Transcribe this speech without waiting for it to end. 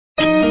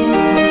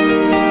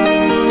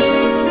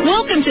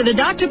Welcome to the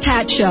Dr.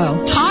 Pat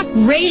Show. Talk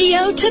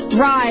radio to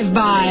thrive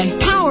by.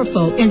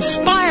 Powerful,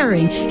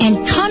 inspiring,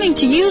 and coming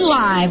to you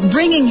live,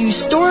 bringing you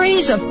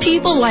stories of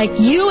people like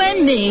you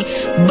and me,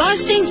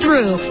 busting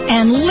through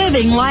and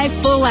living life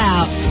full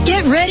out.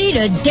 Get ready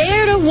to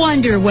dare to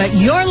wonder what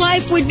your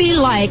life would be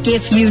like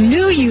if you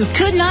knew you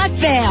could not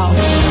fail.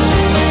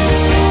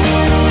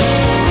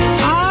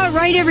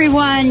 Right,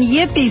 everyone.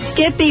 Yippee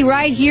skippy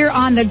right here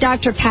on the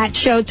Dr. Pat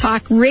Show.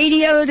 Talk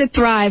radio to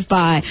thrive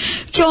by.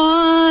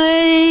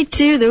 Joy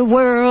to the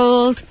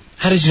world.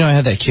 How did you know I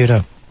had that queued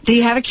up? Do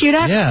you have it queued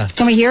up? Yeah.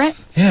 Can we hear it?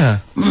 Yeah.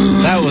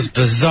 That was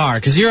bizarre,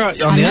 because you're on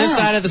the other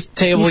side of the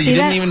table. You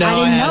didn't even know I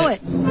didn't know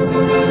it.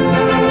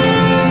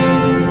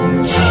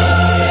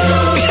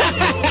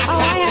 Oh,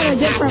 I had a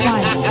different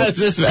one. How is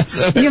this messing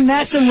with me? You're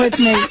messing with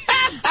me.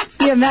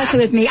 You're messing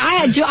with me.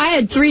 I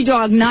had Three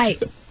Dog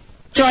Night.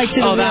 Joy to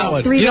the world. That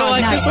one. Three you don't Dog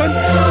like Night. this one?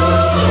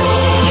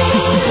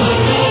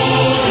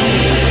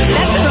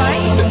 That's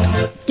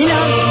right. You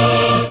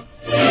know.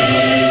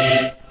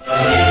 All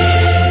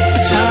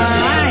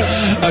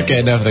right.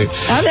 Okay, nothing.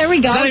 Oh, there we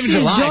go. It's not even See,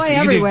 July. Joy You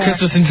everywhere. did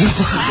Christmas in July.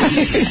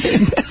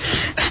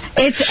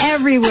 It's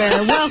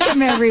everywhere.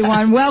 Welcome,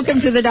 everyone. Welcome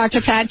to the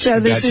Dr. Pat Show.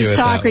 This is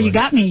Talker. You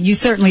got me. You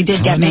certainly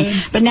did get me.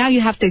 But now you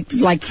have to,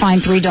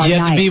 find Three Dog Night. You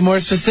have to be more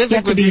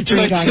specific with your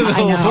Joy to the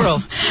whole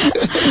world.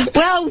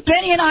 Well,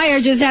 Benny and I are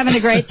just having a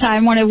great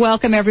time. Want to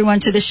welcome everyone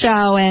to the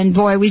show. And,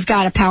 boy, we've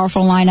got a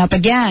powerful lineup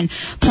again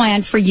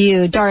planned for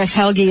you. Doris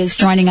Helge is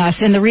joining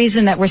us. And the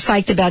reason that we're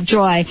psyched about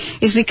Joy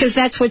is because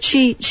that's what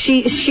she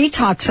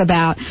talks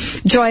about.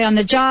 Joy on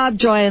the job,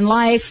 joy in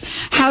life,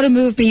 how to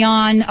move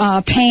beyond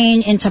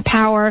pain into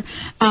power.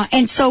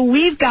 And so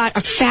we've got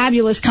a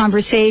fabulous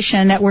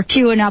conversation that we're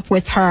queuing up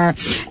with her,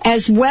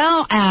 as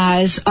well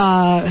as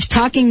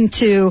talking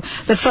to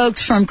the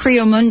folks from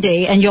Creo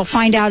Mundi, and you'll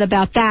find out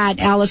about that.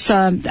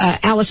 Allison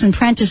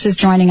Prentice is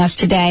joining us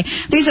today.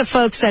 These are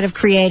folks that have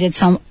created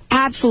some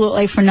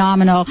absolutely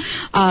phenomenal,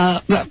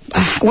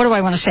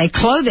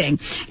 clothing.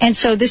 And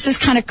so this is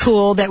kind of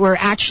cool that we're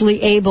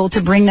actually able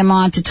to bring them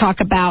on to talk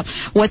about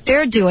what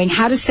they're doing,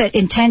 how to set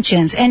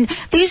intentions. And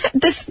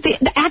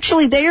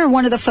actually, they are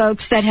one of the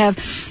folks that have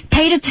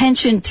paid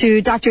attention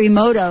to Dr.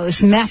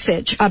 Emoto's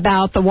message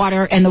about the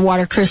water and the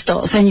water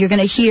crystals. And you're going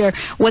to hear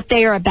what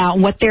they are about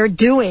and what they're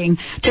doing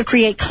to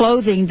create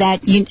clothing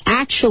that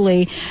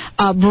actually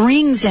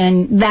brings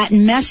in that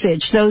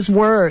message, those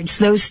words,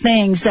 those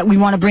things that we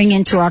want to bring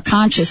into our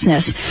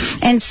consciousness.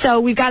 And so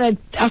we've got a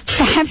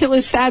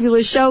fabulous,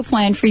 fabulous show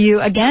planned for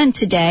you again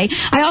today.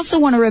 I also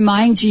want to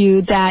remind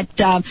you that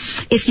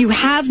if you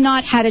have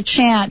not had a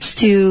chance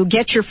to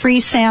get your free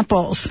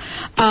samples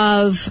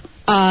of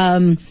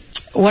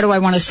Nordic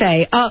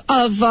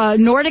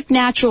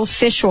Naturals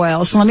fish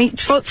oils.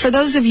 For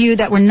those of you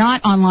that were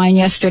not online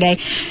yesterday,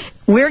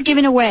 we're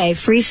giving away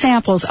free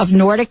samples of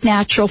Nordic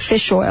Natural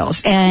fish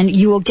oils, and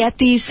you will get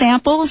these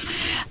samples.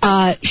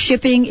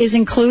 Shipping is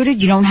included.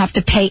 You don't have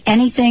to pay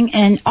anything,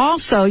 and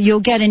also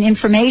you'll get an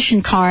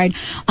information card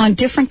on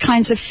different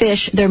kinds of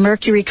fish, their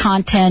mercury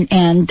content,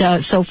 and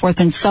so forth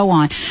and so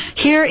on.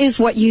 Here is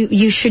what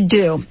you should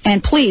do,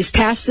 and please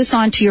pass this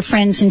on to your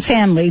friends and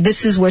family.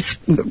 This is what's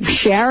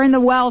sharing the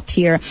wealth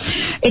here.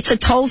 It's a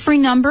toll-free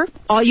number.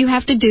 All you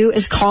have to do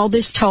is call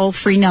this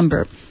toll-free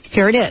number.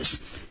 Here it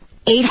is,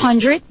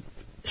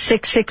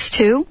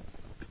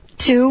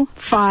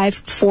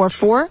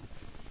 800-662-2544,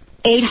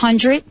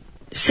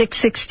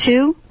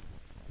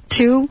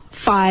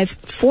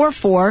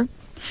 800-662-2544,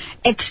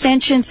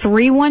 extension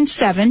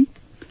 317,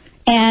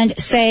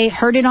 and say,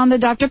 heard it on the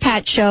Dr.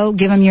 Pat Show.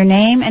 Give them your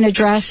name and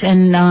address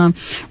and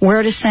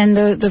where to send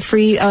the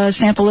free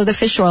sample of the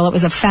fish oil. It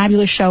was a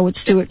fabulous show with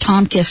Stuart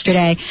Tomk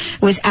yesterday.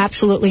 It was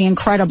absolutely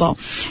incredible.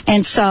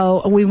 And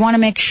so we want to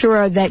make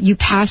sure that you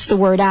pass the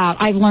word out.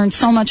 I've learned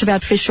so much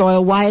about fish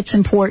oil, why it's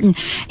important,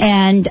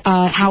 and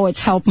how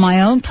it's helped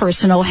my own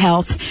personal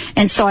health.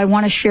 And so I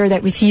want to share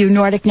that with you.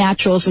 Nordic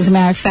Naturals, as a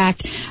matter of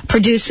fact,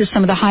 produces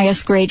some of the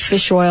highest grade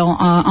fish oil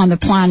on the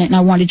planet, and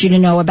I wanted you to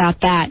know about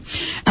that.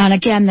 And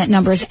again, that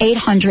number is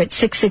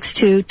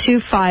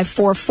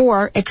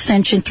 800-662-2544,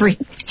 extension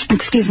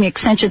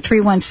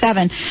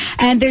 317,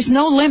 and there's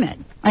no limit.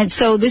 And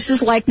so this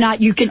is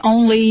you can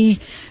only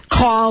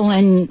call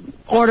and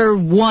order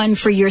one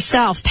for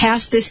yourself.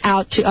 Pass this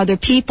out to other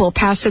people.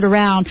 Pass it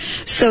around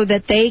so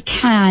that they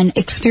can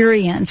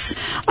experience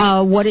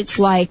what it's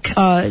like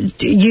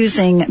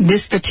using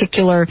this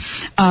particular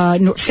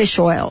fish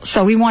oil.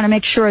 So we want to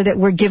make sure that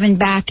we're giving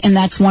back, and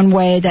that's one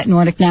way that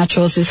Nordic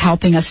Naturals is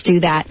helping us do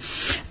that.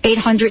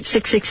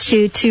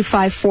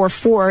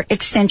 800-662-2544,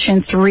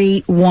 extension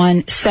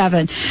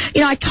 317.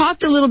 I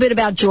talked a little bit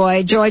about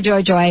joy,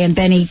 and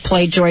Benny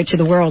played Joy to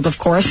the World, of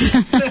course.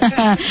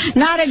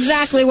 Not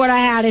exactly what I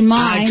had in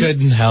mind. I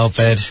couldn't help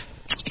it.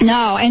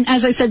 No, and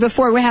as I said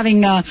before, we're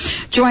having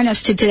join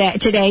us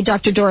today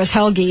Dr. Doris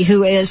Helge,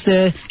 who is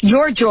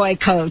your joy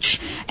coach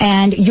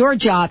and your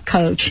job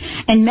coach.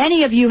 And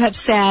many of you have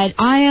said,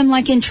 I am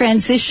like in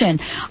transition.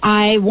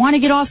 I want to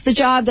get off the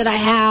job that I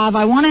have.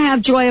 I want to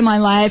have joy in my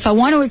life. I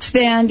want to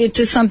expand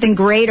into something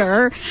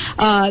greater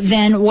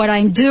than what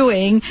I'm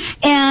doing.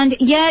 And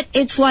yet,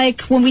 it's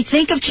like when we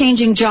think of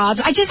changing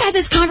jobs, I just had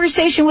this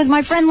conversation with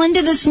my friend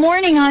Linda this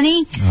morning,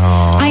 honey.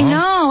 Aww. I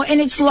know, and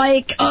it's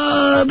like,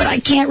 but I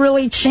can't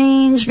really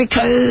change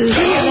because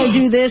I gotta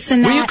do this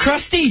and that. Were you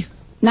crusty?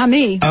 Not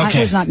me. Okay.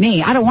 It was not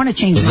me. I don't want to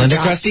change Was my Linda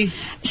job. crusty?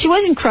 She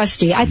wasn't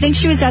crusty. I think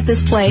she was at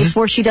this place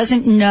where she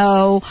doesn't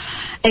know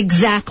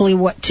exactly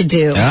what to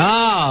do.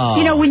 Oh.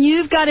 You know, when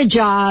you've got a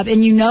job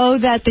and you know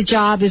that the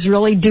job is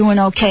really doing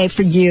okay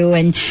for you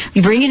and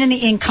you're bringing in the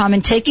income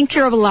and taking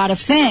care of a lot of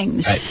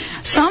things, right.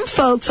 Some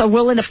folks are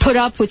willing to put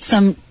up with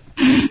some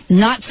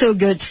not so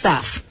good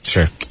stuff.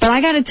 Sure. But I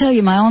got to tell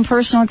you, my own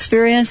personal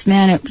experience,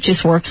 man, it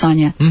just works on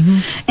you.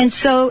 Mm-hmm. And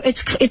so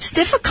it's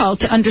difficult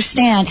to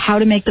understand how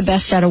to make the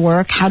best out of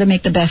work, how to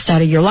make the best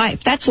out of your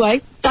life. That's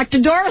why Dr.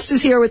 Doris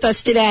is here with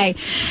us today.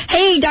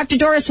 Hey, Dr.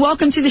 Doris,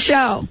 welcome to the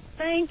show.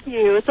 Thank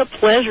you. It's a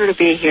pleasure to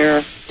be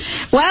here.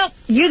 Well,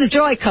 you're the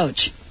joy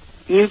coach.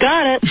 You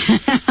got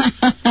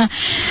it.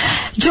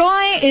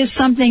 Joy is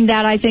something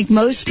that I think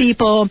most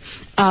people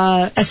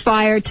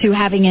aspire to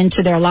having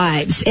into their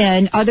lives,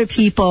 and other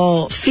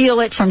people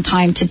feel it from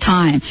time to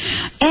time.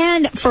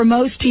 And for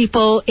most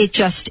people, it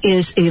just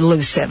is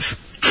elusive.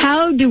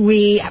 How do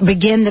we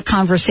begin the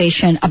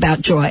conversation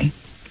about joy?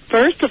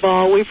 First of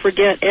all, we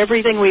forget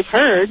everything we've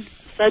heard,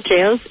 such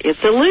as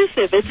it's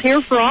elusive. It's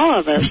here for all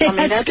of us. Yeah,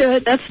 that's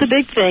good. That's the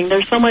big thing.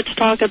 There's so much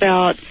talk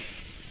about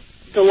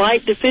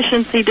delight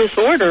deficiency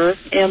disorder,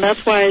 and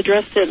that's why I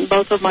addressed it in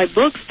both of my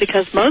books,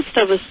 because most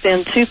of us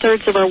spend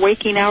 2/3 of our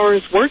waking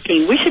hours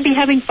working. We should be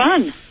having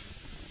fun.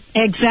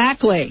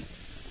 Exactly.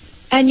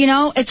 And, you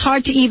know, it's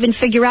hard to even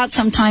figure out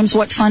sometimes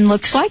what fun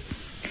looks like.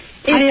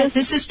 It is.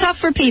 This is tough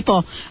for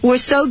people. We're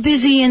so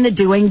busy in the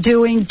doing.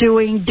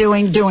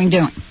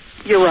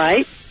 You're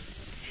right.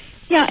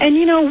 Yeah, and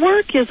you know,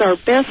 work is our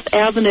best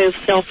avenue of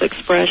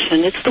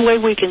self-expression. It's the way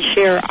we can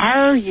share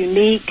our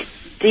unique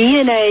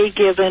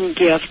DNA-given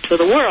gift to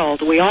the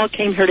world. We all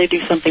came here to do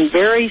something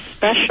very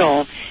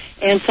special,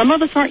 and some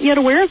of us aren't yet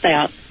aware of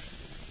that.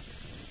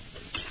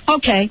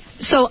 Okay,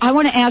 so I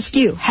want to ask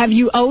you, have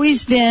you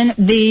always been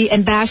the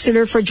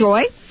ambassador for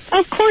joy?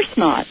 Of course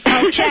not.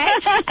 Okay.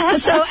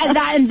 So,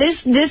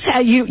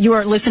 you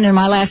weren't listening to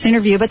my last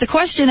interview, but the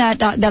question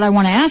that I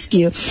want to ask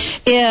you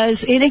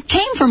is, and it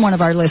came from one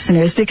of our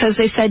listeners, because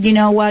they said, you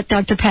know what,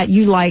 Dr. Pat,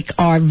 you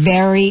are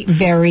very,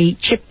 very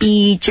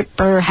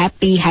chipper,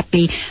 happy.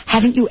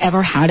 Haven't you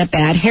ever had a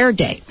bad hair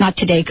day? Not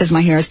today, because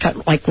my hair is cut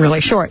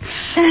really short.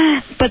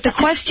 But the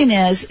question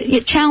is,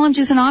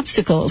 challenges and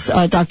obstacles,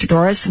 Dr.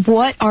 Doris.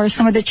 What are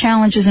some of the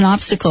challenges and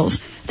obstacles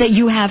that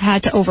you have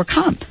had to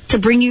overcome to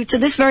bring you to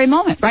this very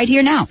moment, right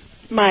here now?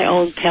 My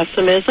own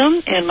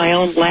pessimism and my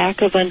own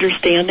lack of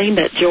understanding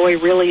that joy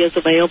really is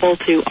available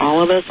to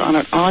all of us on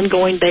an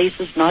ongoing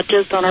basis, not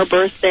just on our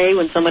birthday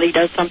when somebody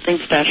does something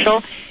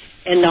special,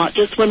 and not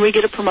just when we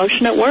get a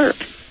promotion at work.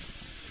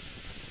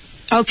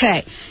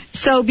 Okay,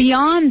 so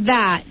beyond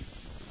that,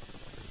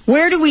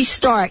 where do we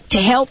start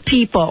to help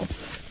people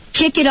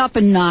kick it up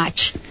a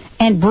notch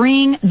and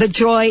bring the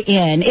joy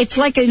in? It's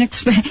like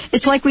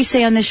it's like we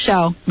say on this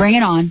show, bring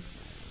it on.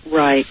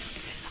 Right.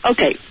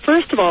 Okay,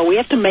 first of all, we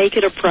have to make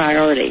it a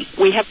priority.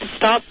 We have to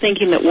stop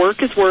thinking that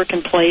work is work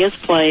and play is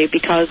play,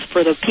 because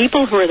for the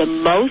people who are the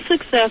most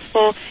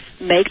successful,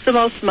 make the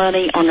most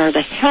money, and are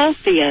the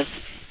healthiest,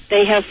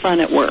 they have fun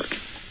at work.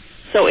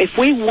 So if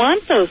we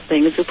want those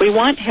things, if we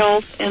want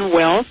health and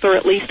wealth, or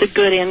at least a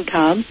good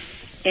income,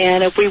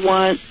 and if we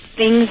want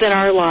things in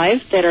our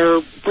life that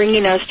are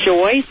bringing us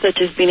joy,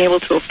 such as being able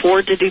to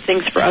afford to do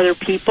things for other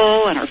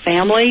people and our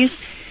families,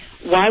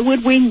 why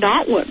would we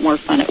not want more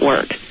fun at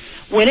work?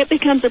 When it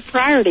becomes a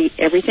priority,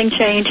 everything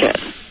changes,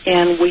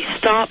 and we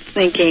stop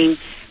thinking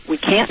we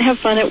can't have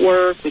fun at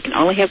work, we can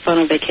only have fun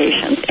on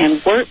vacations,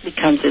 and work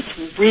becomes this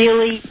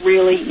really,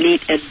 really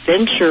neat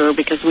adventure,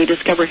 because we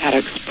discover how to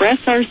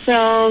express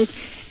ourselves,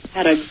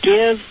 how to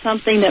give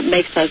something that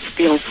makes us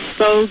feel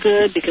so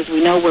good, because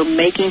we know we're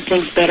making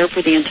things better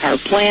for the entire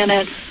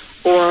planet,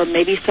 or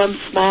maybe some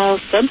small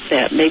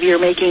subset. Maybe you're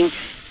making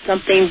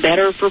something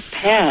better for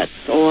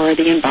pets or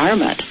the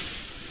environment.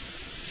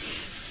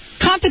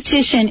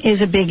 Competition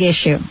is a big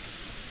issue,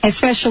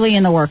 especially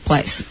in the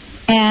workplace.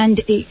 And,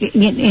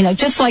 you know,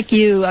 just like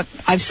you,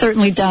 I've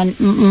certainly done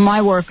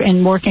my work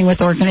in working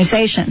with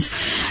organizations.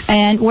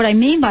 And what I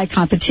mean by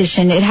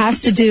competition, it has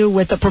to do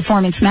with the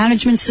performance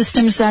management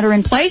systems that are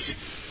in place.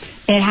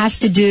 It has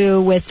to do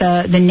with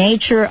the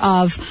nature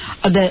of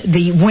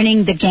the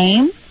winning the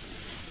game.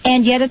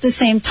 And yet at the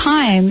same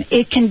time,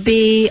 it can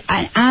be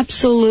an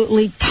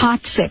absolutely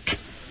toxic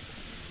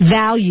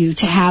value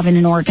to have in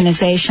an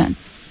organization.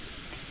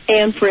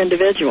 And for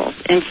individuals.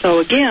 And so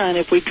again,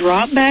 if we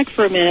drop back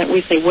for a minute,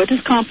 we say, what does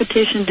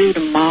competition do to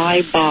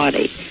my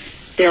body?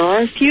 there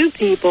are a few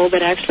people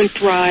that actually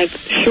thrive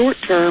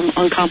short-term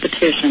on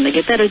competition. They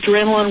get that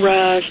adrenaline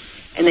rush,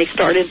 and they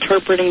start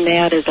interpreting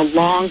that as a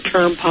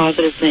long-term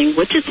positive thing,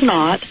 which it's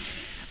not.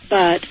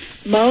 But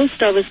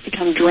most of us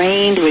become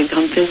drained, we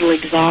become physically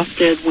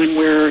exhausted when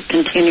we're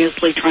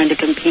continuously trying to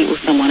compete with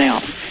someone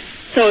else.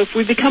 So if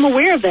we become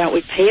aware of that,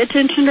 we pay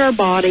attention to our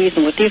bodies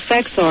and what the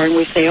effects are, and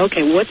we say,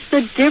 okay, what's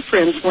the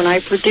difference when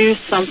I produce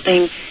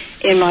something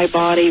in my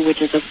body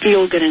which is a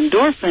feel-good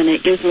endorphin?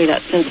 It gives me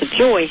that sense of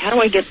joy. How do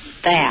I get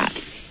that?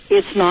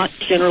 It's not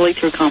generally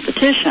through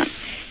competition.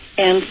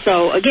 And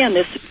so,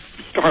 again,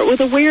 start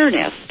with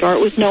awareness.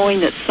 Start with knowing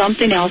that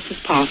something else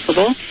is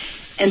possible,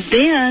 and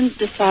then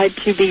decide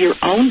to be your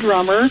own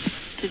drummer,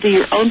 to do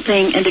your own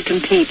thing, and to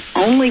compete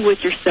only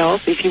with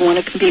yourself if you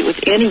want to compete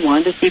with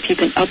anyone, to see if you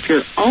can up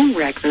your own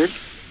record.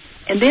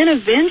 And then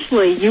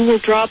eventually you will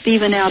drop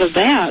even out of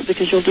that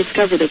because you'll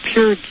discover the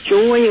pure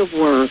joy of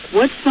work.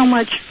 What's so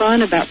much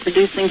fun about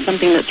producing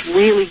something that's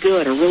really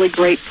good, a really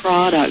great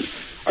product,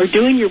 or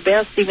doing your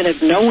best even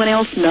if no one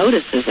else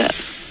notices it?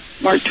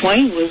 Mark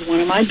Twain was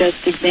one of my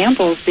best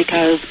examples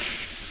because,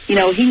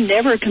 he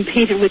never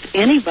competed with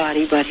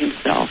anybody but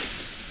himself.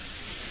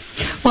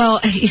 Well,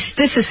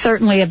 this is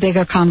certainly a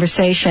bigger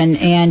conversation,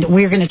 and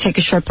we're going to take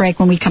a short break.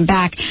 When we come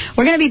back,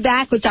 we're going to be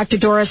back with Dr.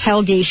 Doris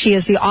Helge. She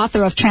is the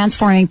author of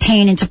Transforming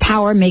Pain into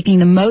Power, Making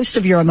the Most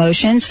of Your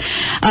Emotions.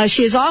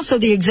 She is also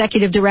the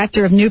executive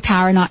director of New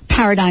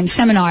Paradigm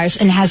Seminars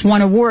and has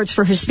won awards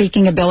for her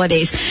speaking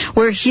abilities.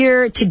 We're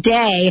here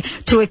today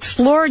to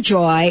explore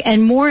joy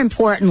and, more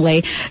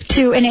importantly,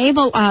 to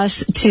enable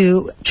us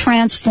to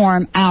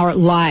transform our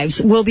lives.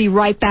 We'll be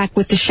right back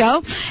with the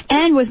show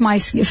and with my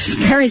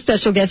very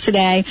special guest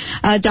today,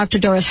 Dr.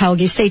 Doris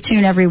Helge. Stay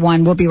tuned,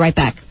 everyone. We'll be right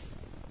back.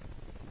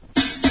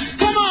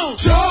 Come on,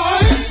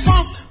 joy,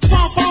 pump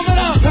it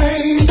up,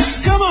 pain.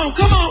 Come on,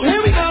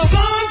 here we go.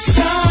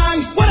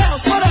 Sunshine, what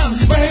else,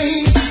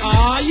 rain.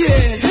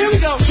 Yeah, here we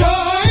go.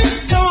 Joy,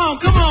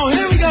 come on,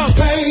 here we go.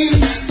 Pain,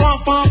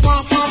 pump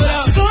it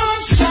up.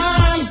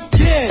 Sunshine,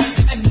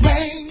 yeah, and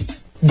rain.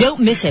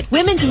 Don't miss it.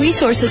 Women's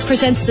Resources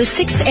presents the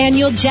 6th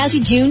annual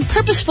Jazzy June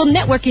Purposeful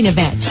Networking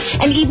Event.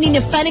 An evening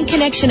of fun and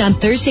connection on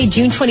Thursday,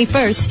 June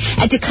 21st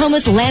at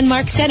Tacoma's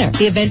Landmark Center.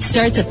 The event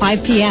starts at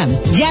 5 p.m.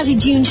 Jazzy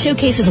June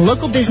showcases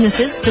local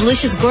businesses,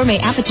 delicious gourmet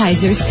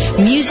appetizers,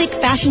 music,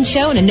 fashion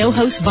show, and a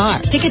no-host bar.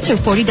 Tickets are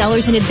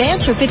 $40 in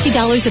advance or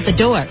 $50 at the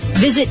door.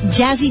 Visit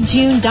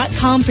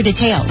jazzyjune.com for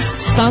details.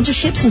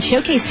 Sponsorships and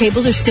showcase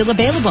tables are still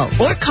available.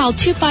 Or call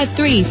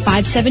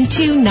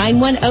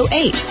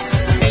 253-572-9108.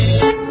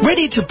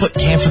 Ready to put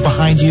cancer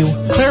behind you?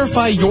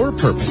 Clarify your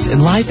purpose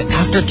in life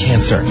after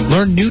cancer.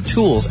 Learn new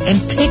tools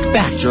and take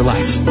back your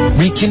life.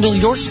 Rekindle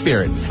your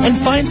spirit and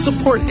find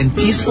support in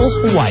peaceful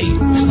Hawaii.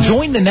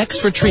 Join the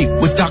next retreat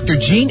with Dr.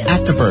 Jean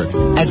Achterberg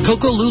at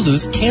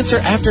Kokolulu's Cancer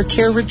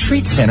Aftercare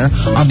Retreat Center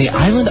on the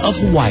island of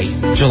Hawaii,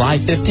 July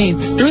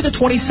 15th through the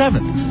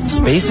 27th.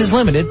 Space is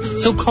limited,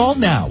 so call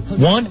now,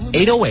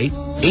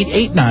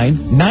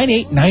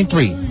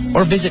 1-808-889-9893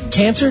 or visit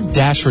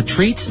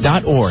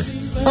cancer-retreats.org.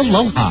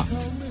 Aloha.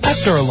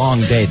 After a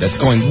long day that's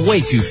going way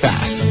too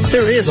fast,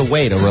 there is a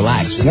way to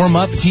relax, warm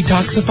up,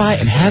 detoxify,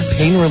 and have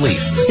pain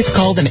relief. It's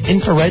called an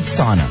infrared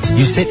sauna.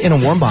 You sit in a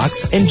warm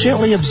box and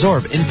gently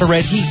absorb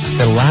infrared heat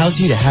that allows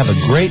you to have a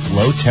great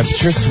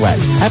low-temperature sweat.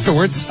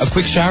 Afterwards, a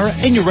quick shower,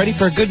 and you're ready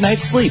for a good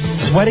night's sleep.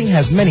 Sweating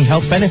has many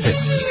health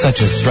benefits, such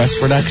as stress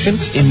reduction,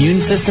 immune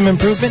system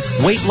improvement,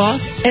 weight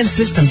loss, and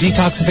system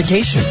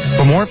detoxification.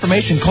 For more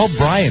information, call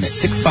Brian at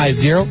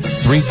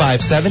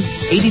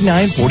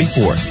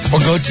 650-357-8944 or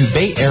go to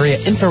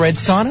BayAreaInfraredSauna.com.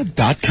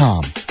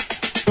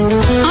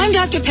 I'm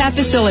Dr. Pat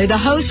Baccili, the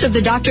host of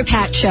the Dr.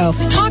 Pat Show.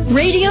 Talk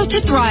radio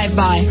to thrive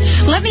by.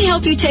 Let me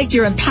help you take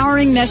your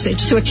empowering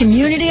message to a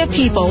community of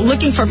people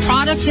looking for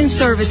products and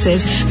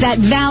services that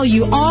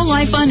value all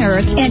life on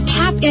earth and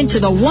tap into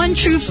the one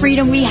true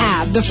freedom we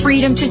have, the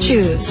freedom to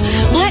choose.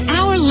 Let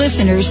our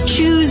listeners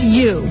choose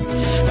you.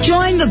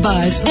 Join the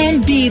buzz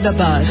and be the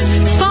buzz.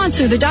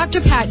 Sponsor the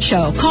Dr. Pat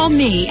Show. Call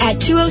me at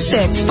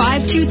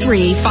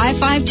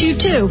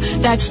 206-523-5522.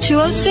 That's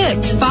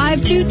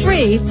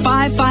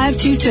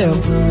 206-523-5522.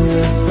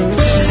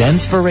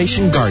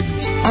 Zenspiration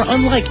Gardens are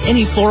unlike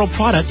any floral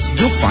product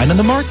you'll find on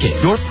the market.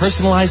 Your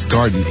personalized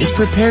garden is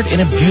prepared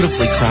in a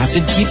beautifully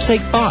crafted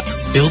keepsake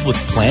box filled with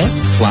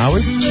plants,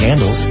 flowers,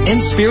 candles,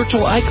 and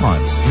spiritual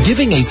icons.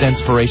 Giving a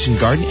Zenspiration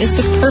Garden is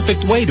the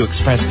perfect way to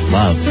express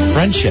love,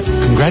 friendship,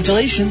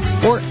 congratulations,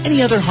 or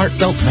any other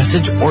heartfelt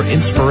message or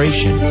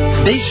inspiration.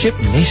 They ship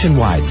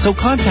nationwide, so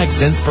contact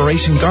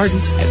Zenspiration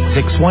Gardens at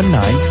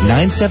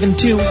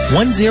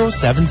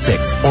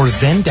 619-972-1076 or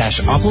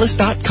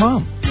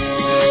zen-opolis.com.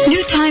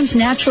 New Times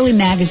Naturally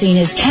magazine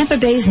is Tampa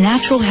Bay's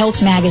natural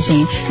health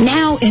magazine,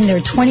 now in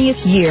their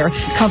 20th year,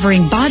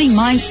 covering body,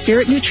 mind,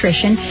 spirit,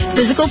 nutrition,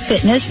 physical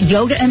fitness,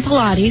 yoga and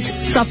Pilates,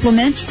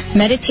 supplements,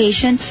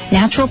 meditation,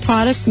 natural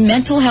product,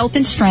 mental health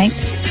and strength,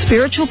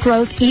 spiritual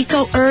growth,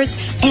 eco-earth,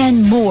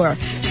 and more.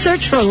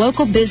 Search for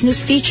local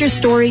business feature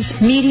stories,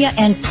 media,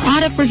 and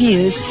product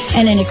reviews,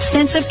 and an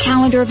extensive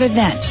calendar of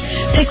events.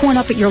 Pick one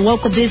up at your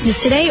local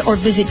business today or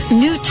visit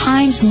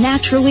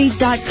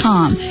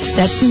newtimesnaturally.com.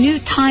 That's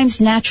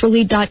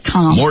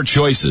newtimesnaturally.com. More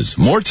choices,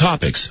 more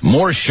topics,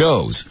 more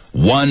shows.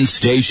 One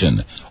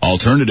station.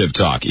 Alternative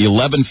Talk,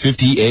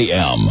 1150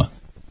 AM. Come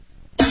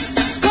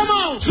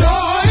on,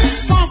 joy,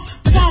 pump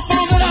it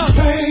up,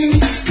 pain.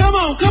 Come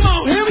on,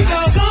 here we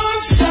go.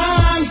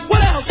 Sunshine,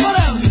 what else,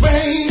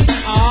 rain.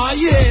 Ah,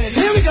 yeah,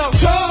 here we go.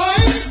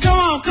 Joy,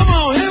 come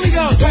on, here we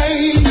go.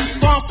 Pain,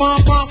 pump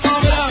it up.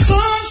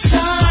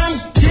 Sunshine,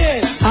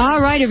 yeah.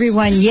 All right,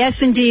 everyone.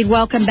 Yes, indeed.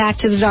 Welcome back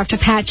to the Dr.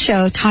 Pat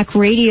Show, talk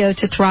radio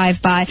to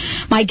thrive by.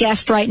 My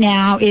guest right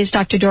now is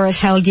Dr. Doris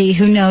Helge,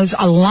 who knows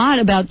a lot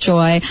about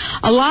joy,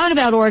 a lot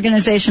about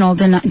organizational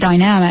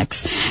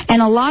dynamics, and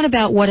a lot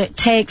about what it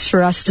takes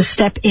for us to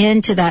step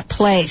into that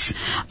place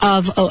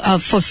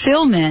of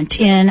fulfillment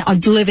in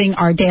living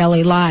our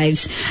daily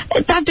lives.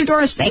 Dr.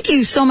 Doris, thank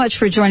you so much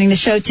for joining the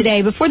show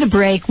today. Before the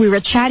break, we were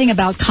chatting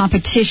about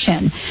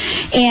competition,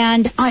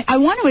 and I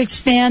want to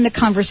expand the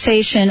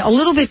conversation a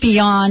little bit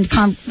beyond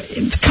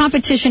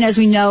competition as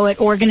we know it,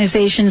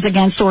 organizations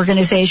against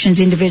organizations,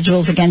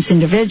 individuals against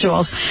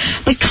individuals.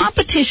 But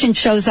competition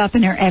shows up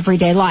in our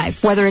everyday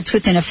life, whether it's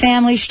within a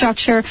family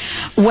structure,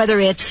 whether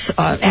it's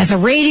as a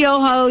radio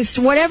host,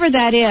 whatever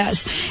that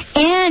is.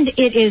 And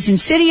it is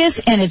insidious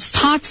and it's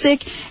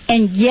toxic,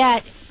 and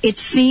yet it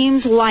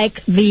seems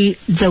like the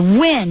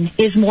win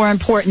is more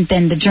important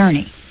than the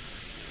journey.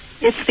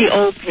 It's the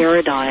old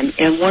paradigm,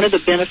 and one of the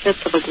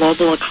benefits of a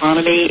global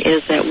economy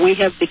is that we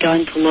have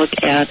begun to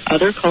look at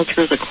other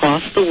cultures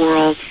across the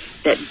world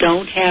that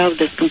don't have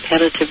this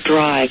competitive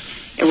drive,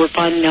 and we're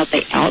finding out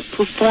they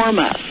outperform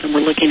us, and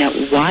we're looking at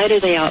why do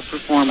they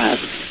outperform us,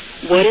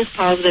 what is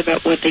positive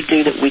about what they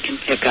do that we can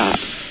pick up.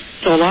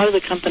 So a lot of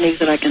the companies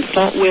that I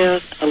consult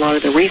with, a lot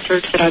of the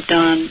research that I've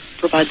done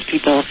provides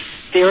people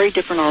very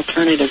different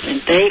alternatives, and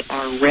they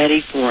are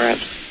ready for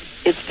it.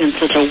 It's been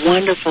such a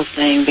wonderful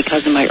thing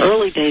because in my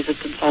early days of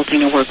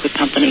consulting and work with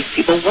companies,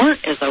 people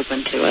weren't as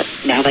open to it.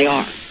 Now they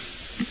are.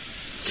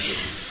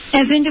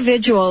 As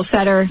individuals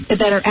that are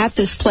at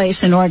this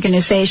place in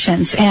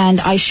organizations, and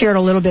I shared a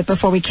little bit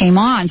before we came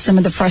on, some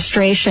of the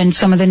frustration,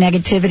 some of the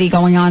negativity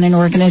going on in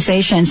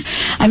organizations.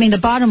 I mean, the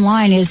bottom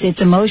line is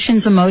it's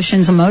emotions. And most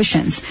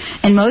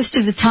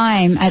of the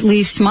time, at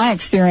least my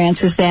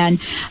experience has been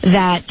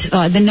that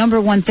the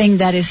number one thing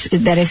that is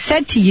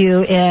said to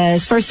you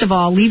is, first of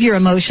all, leave your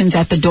emotions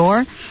at the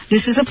door.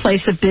 This is a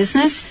place of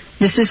business.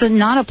 This is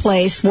not a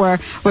place where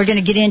we're going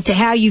to get into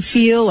how you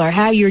feel or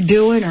how you're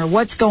doing or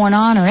what's going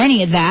on or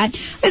any of that.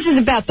 This is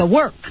about the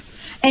work.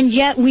 And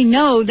yet we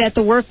know that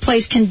the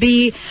workplace can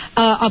be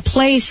a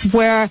place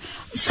where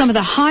some of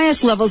the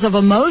highest levels of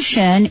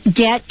emotion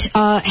get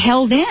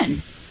held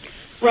in.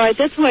 Right.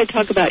 That's why I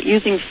talk about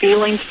using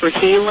feelings for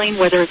healing,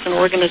 whether it's an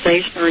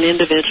organization or an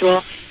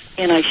individual.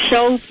 And I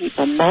show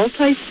people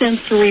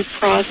multi-sensory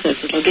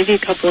processes. I'll give you a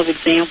couple of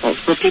examples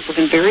where people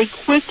can very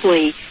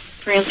quickly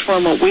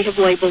transform what we have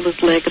labeled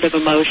as negative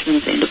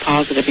emotions into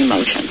positive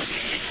emotions.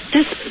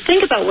 Just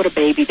think about what a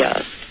baby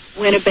does.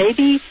 When a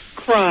baby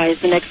cries,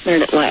 the next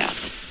minute it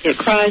laughs. It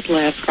cries,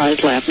 laughs.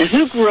 Now,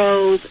 who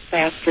grows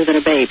faster than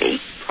a baby?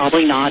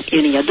 Probably not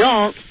any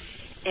adult.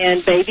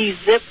 And babies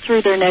zip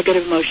through their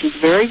negative emotions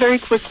very, very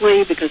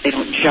quickly because they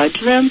don't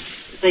judge them.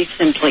 They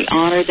simply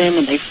honor them,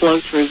 and they flow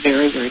through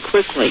very, very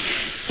quickly.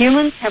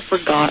 Humans have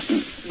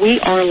forgotten.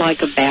 We are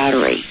like a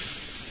battery.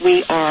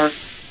 We are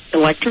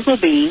electrical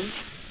beings.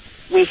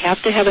 We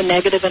have to have a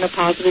negative and a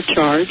positive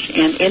charge,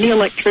 and any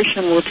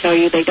electrician will tell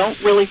you they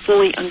don't really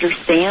fully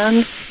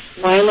understand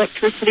why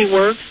electricity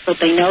works, but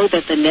they know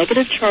that the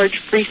negative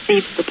charge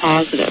precedes the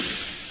positive.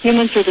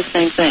 Humans are the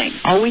same thing.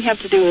 All we have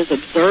to do is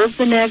observe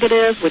the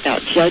negative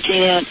without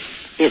judging it.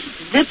 It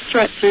zips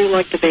right through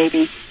like the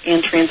baby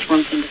and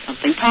transforms into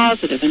something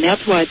positive, and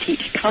that's why I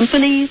teach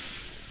companies,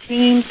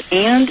 teams,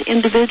 and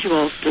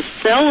individuals to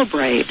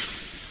celebrate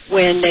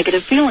when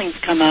negative feelings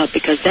come up,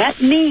 because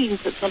that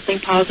means that something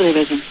positive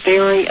is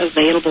very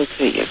available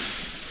to you.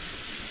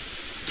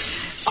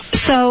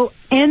 So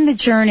in the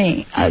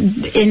journey,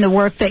 in the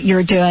work that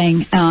you're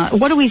doing,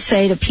 what do we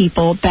say to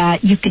people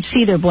that you could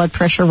see their blood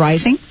pressure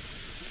rising?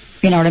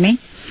 You know what I mean?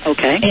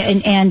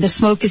 Okay. And the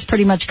smoke is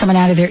pretty much coming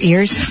out of their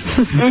ears.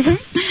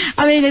 Mm-hmm.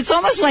 I mean, it's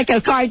almost like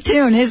a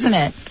cartoon, isn't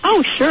it?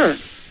 Oh, sure.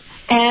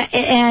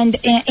 And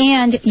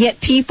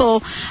yet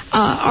people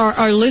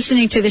are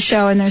listening to the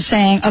show and they're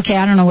saying, okay,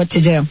 I don't know what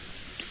to do.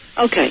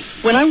 Okay.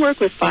 When I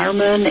work with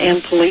firemen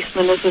and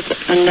policemen, this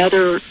is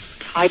another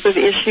type of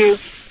issue,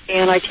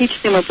 and I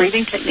teach them a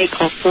breathing technique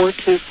called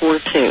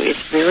 4-2-4-2.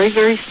 It's very,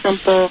 very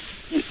simple.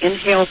 You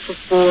inhale for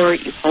 4,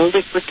 you hold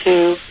it for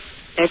 2,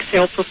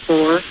 exhale for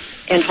 4,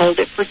 and hold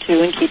it for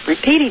 2, and keep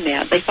repeating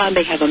that. They find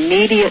they have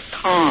immediate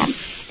calm.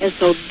 And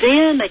so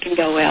then they can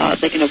go out,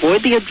 they can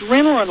avoid the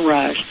adrenaline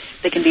rush,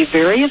 they can be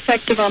very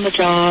effective on the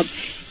job,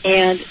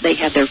 and they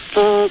have their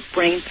full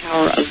brain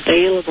power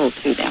available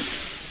to them.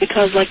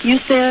 Because like you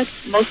said,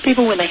 most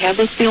people, when they have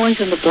those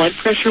feelings and the blood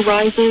pressure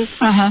rises,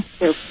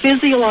 there are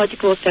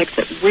physiological effects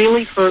that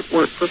really hurt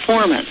work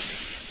performance.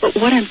 But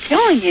what I'm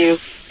telling you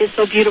is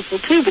so beautiful,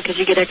 too, because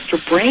you get extra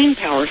brain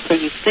power. So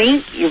you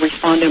think, you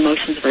respond to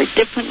emotions very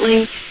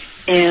differently.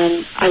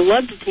 And I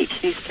love to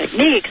teach these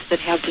techniques that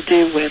have to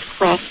do with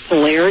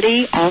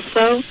cross-polarity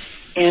also.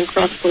 And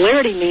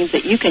cross-polarity means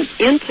that you can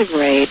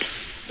integrate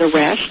the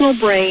rational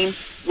brain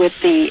with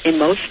the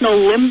emotional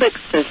limbic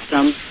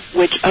system,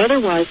 which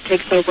otherwise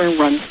takes over and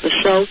runs the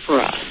show for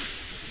us.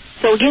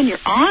 So again, you're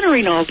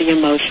honoring all the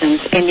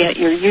emotions, and yet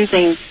you're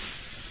using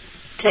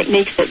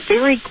techniques that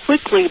very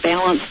quickly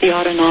balance the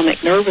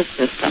autonomic nervous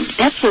system.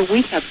 That's where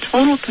we have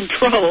total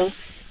control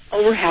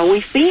over how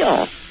we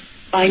feel,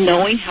 by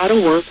knowing how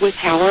to work with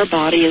how our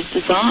body is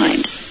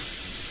designed.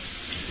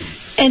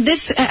 And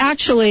this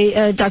actually,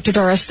 Dr.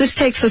 Doris, this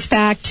takes us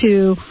back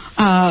to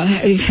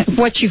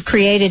what you've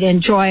created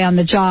in Joy on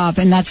the Job,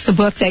 and that's the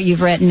book that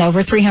you've written,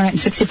 Over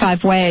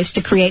 365 Ways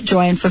to Create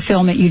Joy and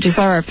Fulfillment You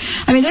Deserve.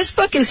 I mean, this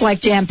book is like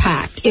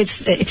jam-packed.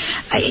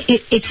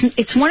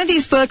 It's one of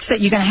these books that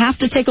you're going to have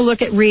to take a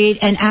look at, read,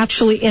 and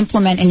actually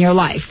implement in your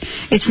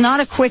life. It's not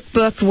a quick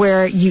book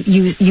where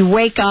you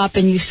wake up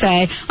and you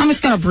say, I'm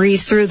just going to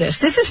breeze through this.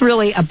 This is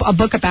really a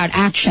book about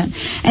action.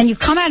 And you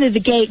come out of the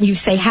gate and you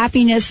say,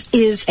 happiness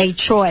is a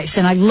choice.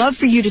 And I'd love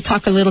for you to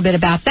talk a little bit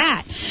about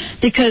that,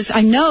 because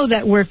I know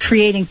that we're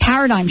creating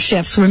paradigm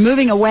shifts. We're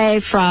moving away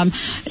from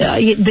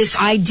this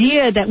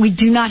idea that we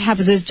do not have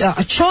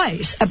a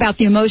choice about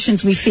the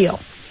emotions we feel.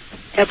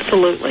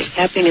 Absolutely.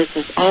 Happiness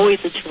is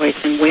always a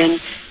choice. And when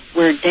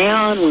we're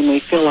down, when we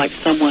feel like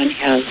someone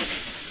has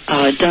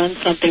done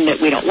something that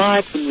we don't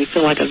like, when we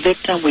feel like a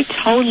victim, we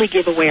totally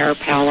give away our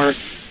power,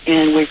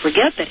 and we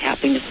forget that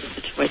happiness is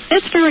a choice.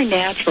 It's very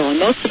natural, and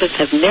most of us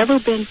have never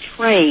been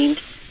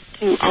trained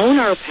to own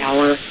our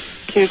power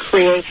to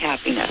create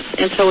happiness.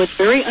 And so it's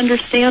very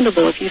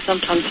understandable if you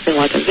sometimes feel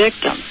like a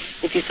victim,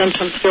 if you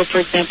sometimes feel, for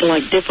example,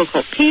 like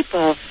difficult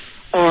people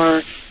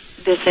or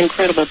this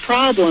incredible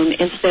problem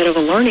instead of a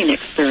learning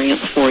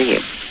experience for you.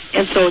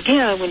 And so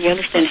again, when you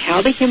understand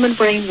how the human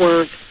brain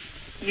works,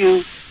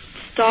 you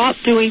stop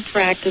doing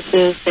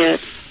practices that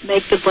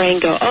make the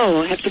brain go,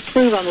 oh, I have to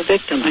prove I'm a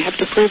victim, I have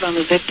to prove I'm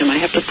a victim, I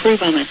have to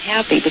prove I'm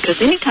unhappy.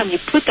 Because anytime you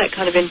put that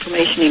kind of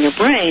information in your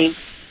brain,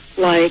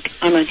 like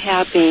I'm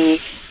unhappy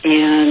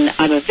and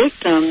I'm a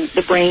victim,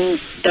 the brain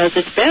does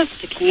its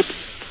best to keep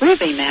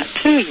proving that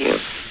to you.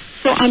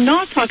 So I'm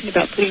not talking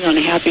about putting on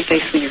a happy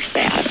face when you're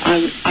sad.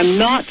 I'm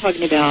not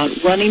talking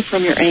about running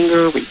from your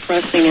anger,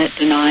 repressing it,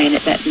 denying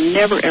it. That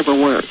never, ever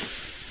works.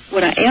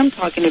 What I am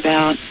talking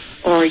about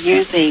are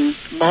using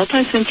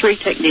multisensory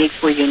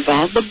techniques where you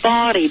involve the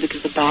body,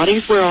 because the body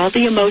is where all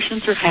the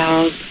emotions are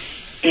housed,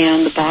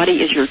 and the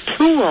body is your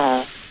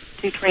tool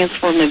to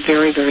transform them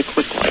very, very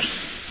quickly.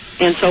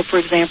 And so, for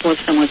example,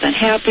 if someone's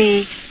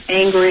unhappy,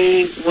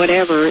 angry,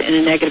 whatever, in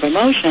a negative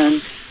emotion,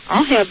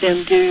 I'll have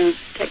them do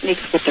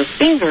techniques with their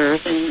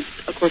fingers, and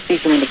of course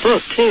these are in the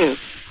book too,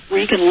 where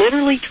you can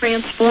literally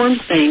transform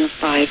things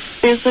by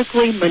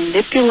physically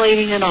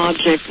manipulating an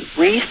object,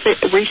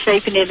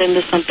 reshaping it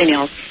into something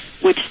else,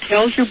 which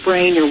tells your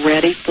brain you're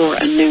ready for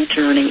a new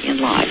journey in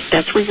life.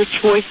 That's where your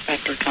choice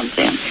factor comes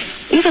in.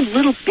 Even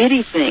little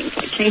bitty things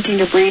like changing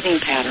your breathing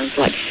patterns,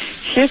 like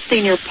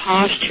shifting your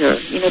posture.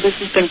 You know, this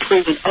has been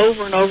proven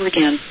over and over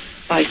again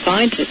by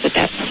scientists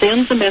that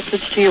sends a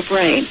message to your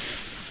brain.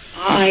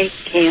 I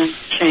can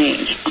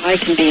change. I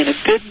can be in a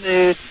good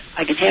mood.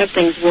 I can have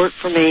things work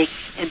for me.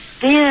 And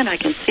then I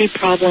can see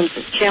problems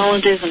as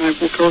challenges, and I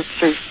will go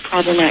through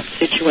problematic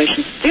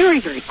situations very,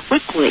 very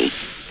quickly.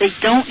 They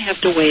don't have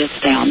to weigh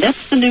us down.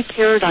 That's the new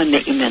paradigm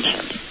that you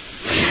mentioned.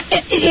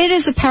 It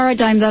is a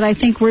paradigm that I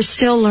think we're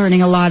still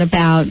learning a lot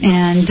about.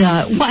 And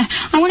I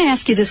want to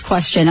ask you this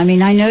question. I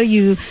mean, I know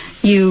you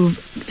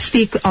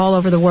speak all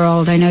over the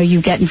world. I know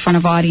you get in front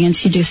of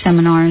audience. You do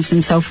seminars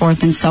and so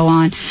forth and so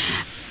on.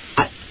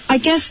 I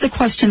guess the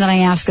question that I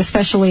ask,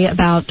 especially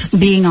about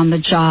being on the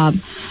job,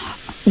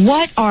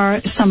 what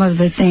are some of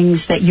the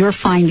things that you're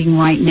finding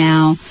right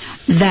now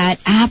that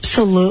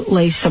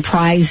absolutely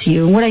surprise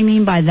you? What I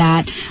mean by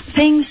that,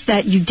 things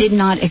that you did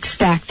not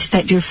expect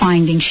that you're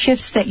finding,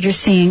 shifts that you're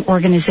seeing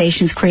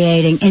organizations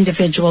creating,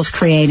 individuals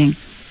creating.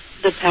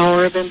 The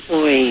power of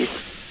employees.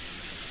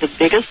 The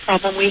biggest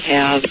problem we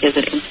have is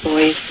that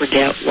employees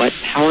forget what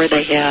power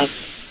they have,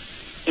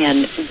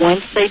 and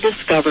once they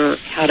discover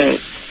how to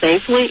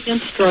safely,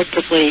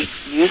 instructively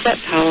use that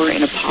power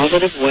in a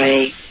positive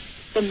way,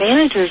 the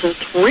managers are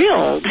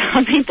thrilled.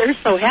 I mean, they're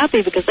so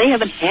happy because they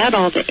haven't had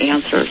all the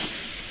answers.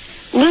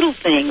 Little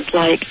things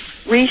like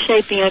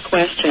reshaping a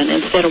question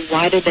instead of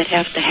why did that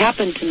have to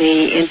happen to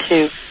me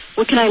into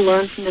what can I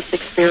learn from this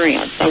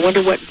experience? I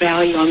wonder what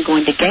value I'm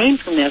going to gain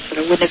from this that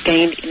I wouldn't have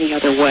gained any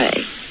other way.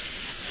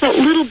 So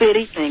little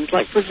bitty things,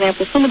 like, for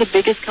example, some of the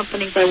biggest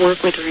companies I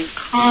work with are in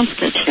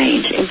constant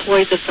change.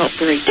 Employees have felt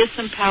very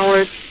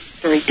disempowered,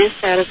 very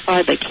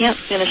dissatisfied. They can't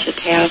finish a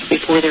task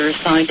before they're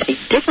assigned a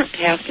different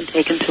task and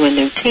taken to a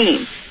new team.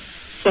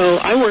 So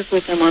I work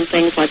with them on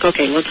things like,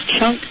 okay, let's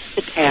chunk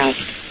the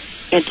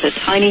task into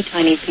tiny,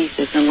 tiny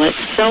pieces, and let's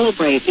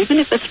celebrate, even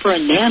if it's for a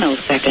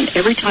nanosecond,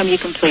 every time you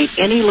complete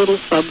any little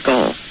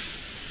sub-goal.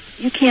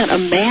 You can't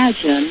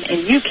imagine,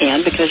 and you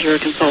can because you're a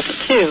consultant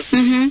too,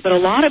 but a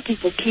lot of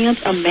people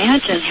can't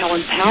imagine how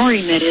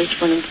empowering that is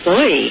for an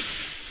employee,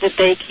 that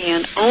they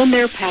can own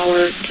their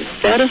power to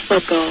set a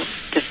sub-goal,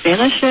 to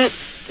finish it,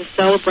 to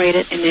celebrate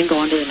it, and then go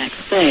on to the next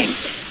thing.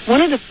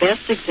 One of the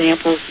best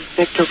examples is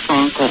Viktor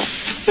Frankl,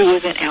 who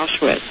was in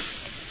Auschwitz.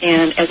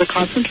 And as a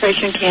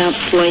concentration camp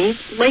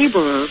slave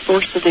laborer,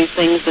 forced to do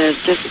things that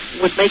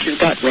just would make your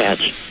gut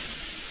retch,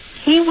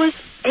 he was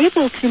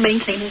able to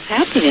maintain his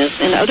happiness.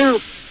 And other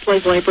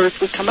slave laborers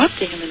would come up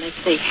to him and they'd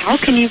say, how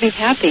can you be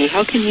happy?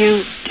 How can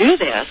you do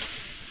this?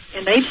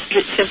 And they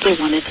simply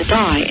wanted to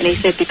die. And he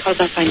said, because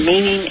I find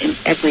meaning in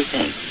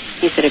everything.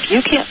 He said, if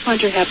you can't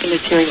find your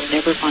happiness here, you'll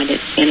never find it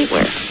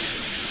anywhere.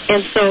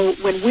 And so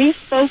when we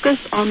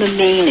focus on the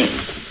meaning,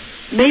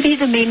 maybe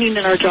the meaning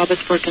in our job is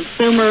for a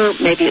consumer,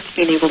 maybe it's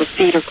being able to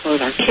feed or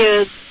clothe our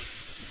kids,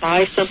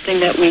 buy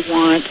something that we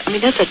want. I mean,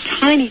 that's a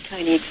tiny,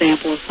 tiny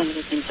example of some of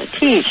the things I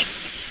teach.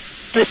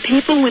 But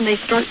people, when they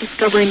start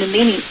discovering the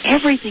meaning,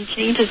 everything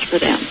changes for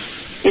them.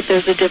 If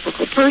there's a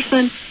difficult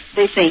person,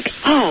 they think,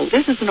 oh,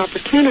 this is an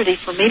opportunity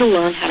for me to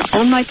learn how to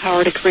own my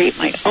power to create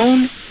my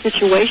own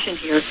situation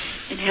here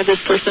and have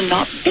this person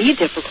not be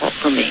difficult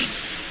for me.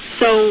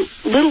 So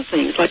little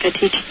things, like I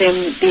teach them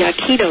the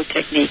Aikido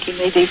technique. You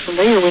may be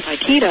familiar with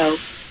Aikido.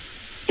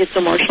 It's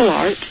a martial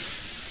art.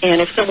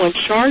 And if someone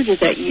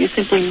charges at you, you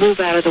simply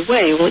move out of the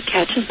way. Well, it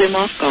catches them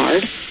off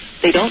guard.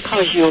 They don't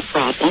cause you a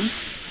problem.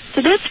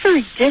 So that's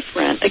very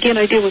different. Again,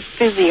 I deal with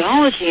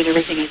physiology and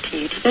everything I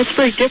teach. That's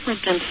very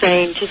different than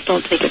saying just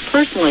don't take it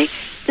personally.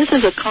 This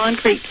is a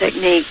concrete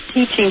technique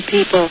teaching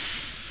people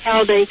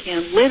how they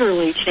can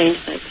literally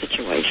change that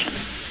situation.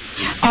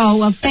 Oh,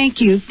 well, thank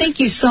you. Thank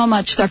you so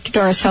much, Dr.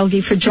 Doris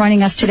Helge, for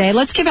joining us today.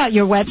 Let's give out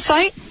your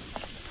website.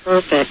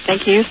 Perfect.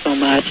 Thank you so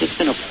much. It's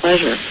been a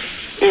pleasure.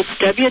 It's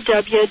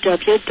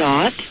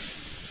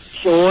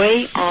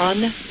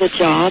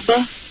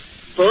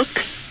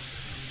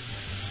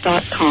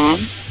www.joyonthejobbook.com.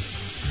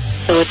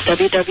 So it's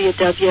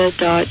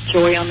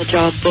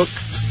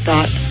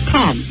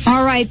www.joyonthejobbook.com.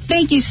 All right.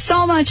 Thank you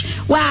so much.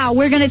 Wow.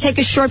 We're going to take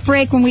a short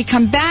break. When we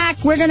come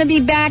back, we're going to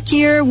be back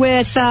here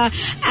with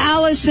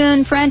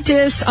Allison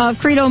Prentice of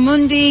Credo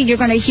Mundi. You're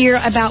going to hear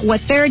about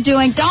what they're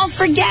doing. Don't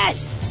forget,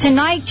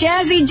 tonight,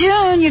 Jazzy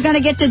June, you're going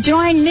to get to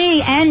join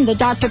me and the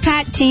Dr.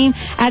 Pat team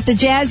at the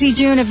Jazzy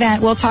June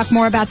event. We'll talk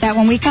more about that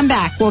when we come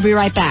back. We'll be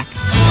right back.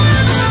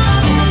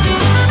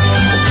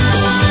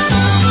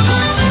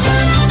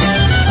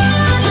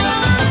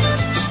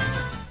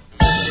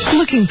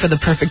 Looking for the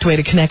perfect way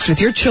to connect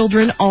with your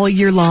children all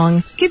year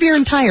long? Give your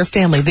entire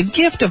family the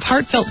gift of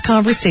heartfelt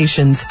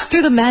conversations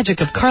through the magic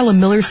of Carla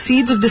Miller's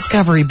Seeds of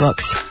Discovery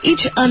books.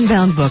 Each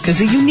Unbound book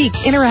is a unique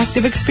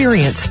interactive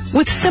experience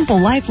with simple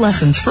life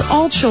lessons for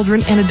all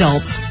children and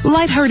adults.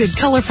 Lighthearted,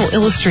 colorful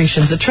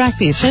illustrations attract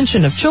the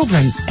attention of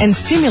children and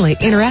stimulate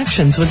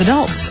interactions with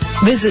adults.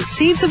 Visit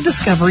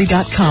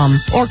seedsofdiscovery.com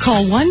or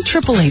call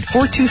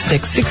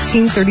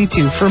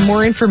 1-888-426-1632 for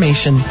more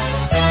information.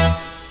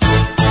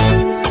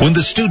 When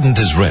the student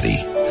is ready,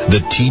 the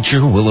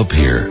teacher will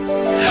appear.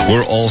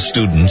 We're all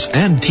students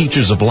and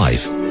teachers of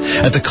life.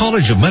 At the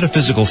College of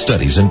Metaphysical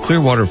Studies in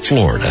Clearwater,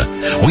 Florida,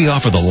 we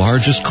offer the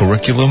largest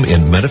curriculum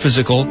in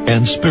metaphysical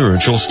and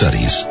spiritual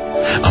studies.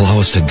 Allow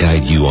us to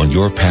guide you on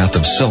your path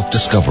of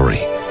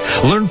self-discovery.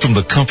 Learn from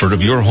the comfort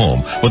of your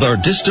home with our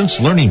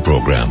distance learning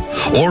program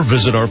or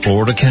visit our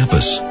Florida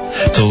campus.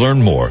 To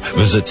learn more,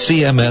 visit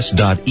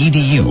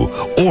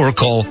cms.edu or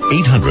call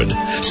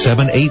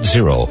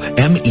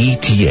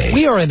 800-780-META.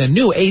 We are in a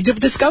new age of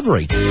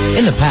discovery.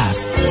 In the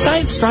past,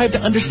 science strived to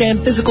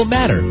understand physical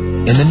matter.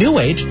 In the new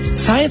age,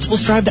 science will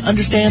strive to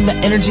understand the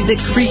energy that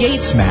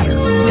creates matter.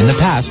 In the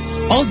past,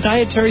 all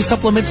dietary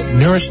supplements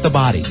nourish the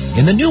body.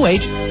 In the new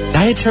age,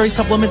 dietary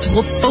supplements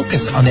will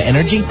focus on the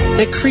energy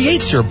that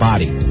creates your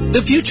body.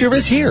 The future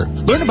is here.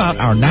 Learn about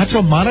our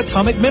natural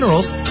monatomic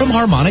minerals from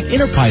Harmonic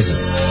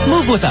Enterprises.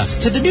 Move with us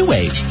to the new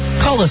age.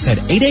 Call us at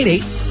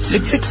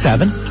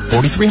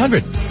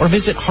 888-667-4300 or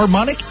visit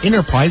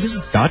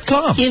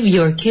harmonicenterprises.com. Give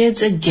your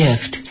kids a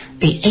gift.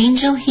 The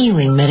Angel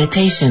Healing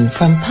Meditation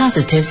from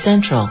Positive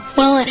Central.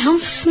 Well, it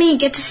helps me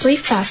get to sleep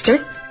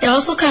faster. It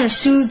also kind of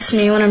soothes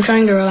me when I'm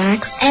trying to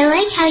relax. I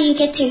like how you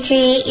get to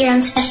create your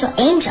own special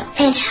angel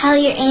and how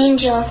your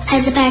angel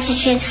has the power to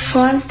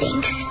transform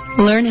things.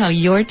 Learn how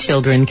your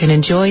children can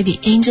enjoy the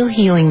Angel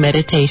Healing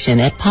Meditation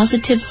at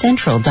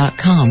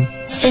PositiveCentral.com.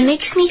 It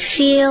makes me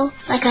feel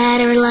like I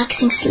had a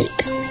relaxing sleep.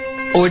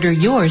 Order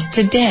yours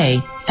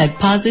today at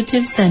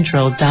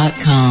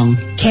PositiveCentral.com.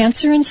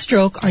 Cancer and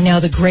stroke are now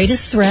the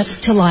greatest threats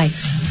to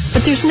life.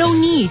 But there's no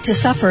need to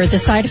suffer the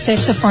side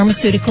effects of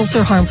pharmaceuticals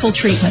or harmful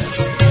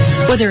treatments.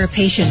 Whether a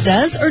patient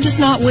does or does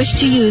not wish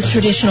to use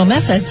traditional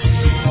methods,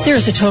 there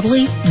is a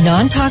totally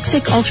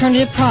non-toxic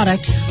alternative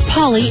product,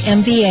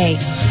 Poly-MVA.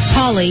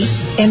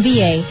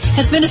 Poly-MVA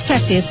has been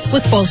effective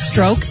with both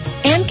stroke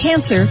and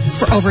cancer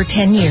for over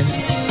 10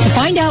 years. To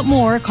find out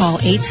more, call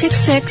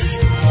 866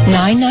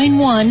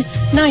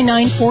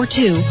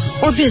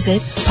 991-9942 or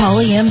visit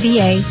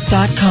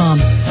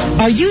polymva.com.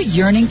 Are you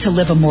yearning to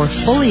live a more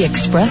fully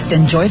expressed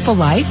and joyful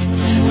life?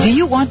 Do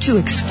you want to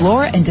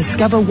explore and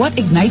discover what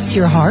ignites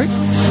your heart?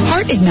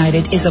 Heart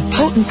Ignited is a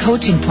potent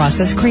coaching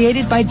process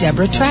created by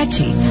Deborah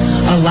Trachy,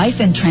 a life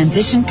and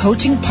transition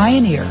coaching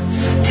pioneer.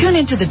 Tune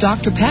into the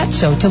Dr. Pat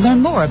Show to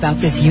learn more about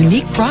this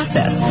unique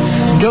process.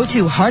 Go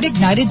to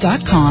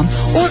heartignited.com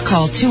or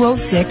call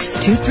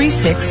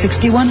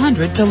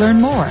 206-236-6100 to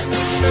learn more.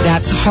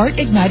 That's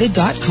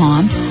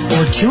heartignited.com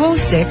or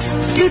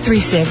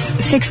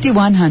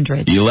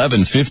 206-236-6100.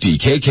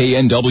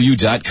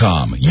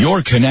 1150kknw.com.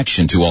 Your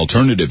connection to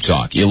Alternative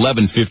Talk,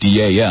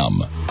 1150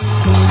 AM.